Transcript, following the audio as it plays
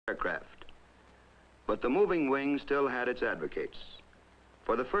But the moving wing still had its advocates.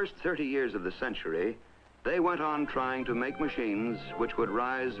 For the first 30 years of the century, they went on trying to make machines which would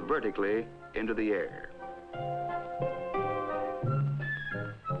rise vertically into the air.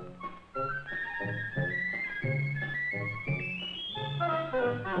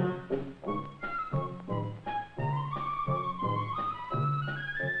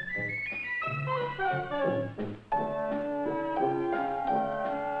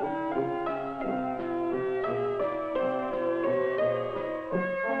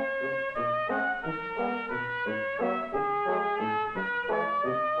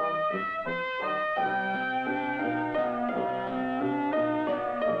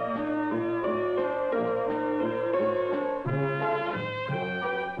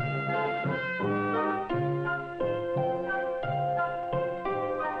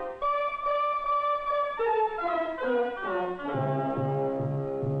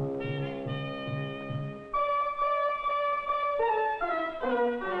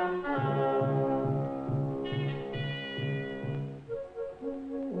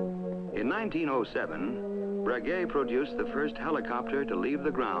 In 1907, Breguet produced the first helicopter to leave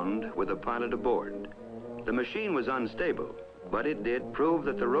the ground with a pilot aboard. The machine was unstable, but it did prove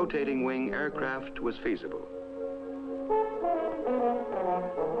that the rotating wing aircraft was feasible.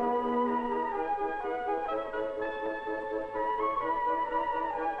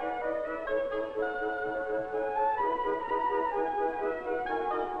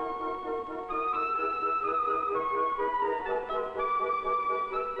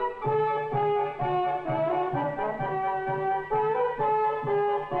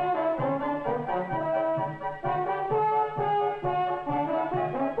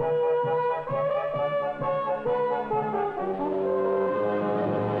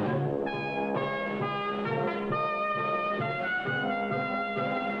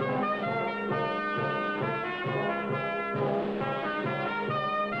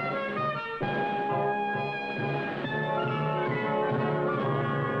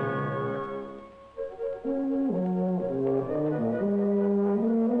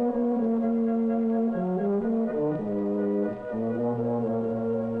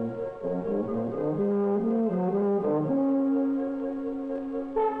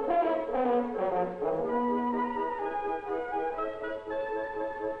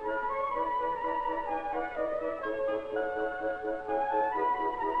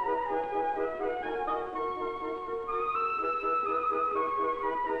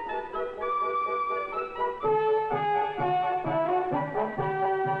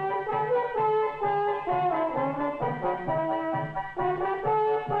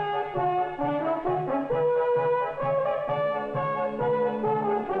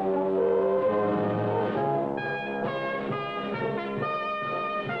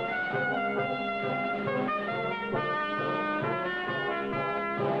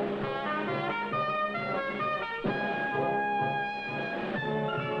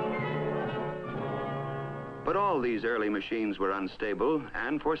 But all these early machines were unstable,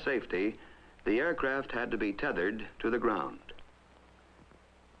 and for safety, the aircraft had to be tethered to the ground.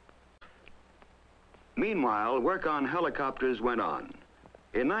 Meanwhile, work on helicopters went on.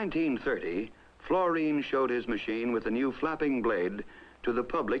 In 1930, Florine showed his machine with a new flapping blade to the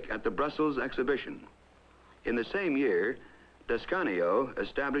public at the Brussels exhibition. In the same year, Descanio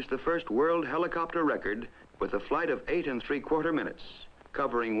established the first world helicopter record with a flight of 8 3/4 minutes,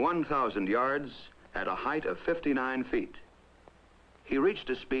 covering 1,000 yards at a height of 59 feet. He reached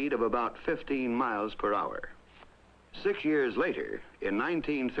a speed of about 15 miles per hour. 6 years later, in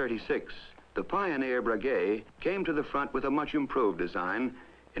 1936, the pioneer Breguet came to the front with a much improved design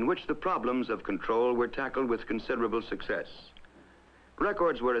in which the problems of control were tackled with considerable success.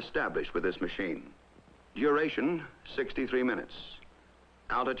 Records were established with this machine. Duration, 63 minutes.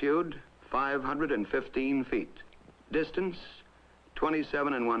 Altitude, 515 feet. Distance,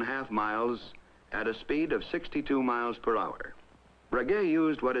 27½ miles at a speed of 62 miles per hour. Breguet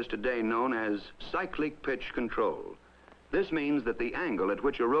used what is today known as cyclic pitch control. This means that the angle at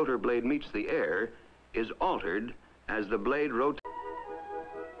which a rotor blade meets the air is altered as the blade rotates.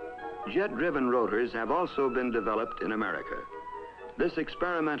 Jet-driven rotors have also been developed in America. This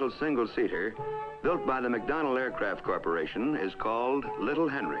experimental single-seater, built by the McDonnell Aircraft Corporation, is called Little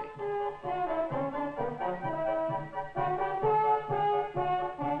Henry.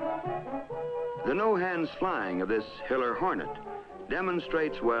 The no-hands flying of this Hiller Hornet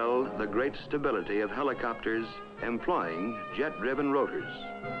demonstrates well the great stability of helicopters employing jet-driven rotors.